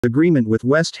agreement with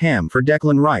West Ham for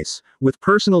Declan Rice, with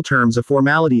personal terms a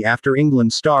formality after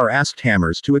England star asked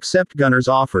Hammers to accept Gunners'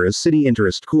 offer as City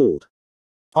interest cooled.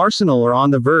 Arsenal are on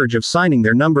the verge of signing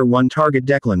their number one target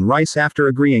Declan Rice after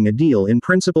agreeing a deal in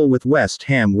principle with West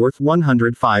Ham worth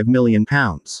 £105 million.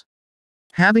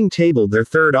 Having tabled their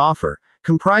third offer,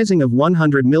 comprising of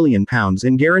 £100 million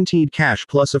in guaranteed cash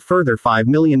plus a further £5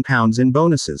 million in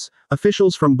bonuses,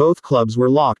 officials from both clubs were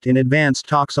locked in advanced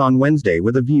talks on Wednesday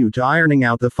with a view to ironing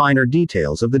out the finer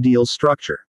details of the deal's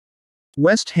structure.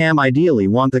 West Ham ideally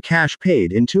want the cash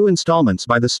paid in 2 installments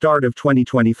by the start of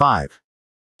 2025.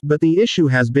 But the issue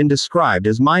has been described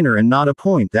as minor and not a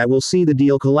point that will see the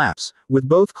deal collapse, with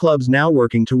both clubs now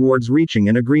working towards reaching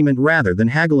an agreement rather than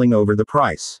haggling over the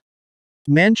price.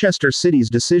 Manchester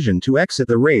City's decision to exit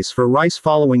the race for Rice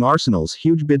following Arsenal's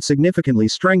huge bid significantly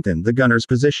strengthened the Gunners'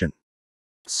 position.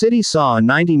 City saw a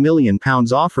 £90 million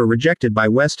offer rejected by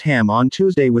West Ham on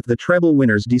Tuesday, with the treble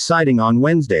winners deciding on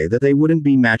Wednesday that they wouldn't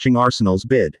be matching Arsenal's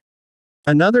bid.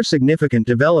 Another significant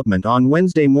development on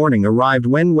Wednesday morning arrived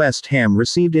when West Ham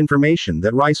received information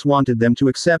that Rice wanted them to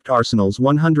accept Arsenal's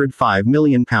 £105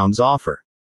 million offer.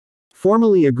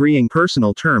 Formally agreeing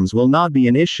personal terms will not be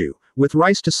an issue, with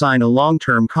Rice to sign a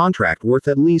long-term contract worth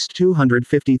at least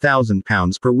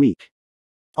 £250,000 per week.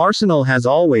 Arsenal has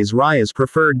always Raya's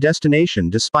preferred destination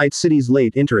despite City's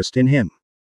late interest in him.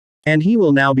 And he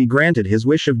will now be granted his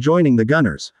wish of joining the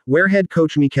Gunners, where head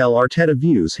coach Mikel Arteta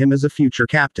views him as a future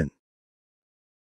captain.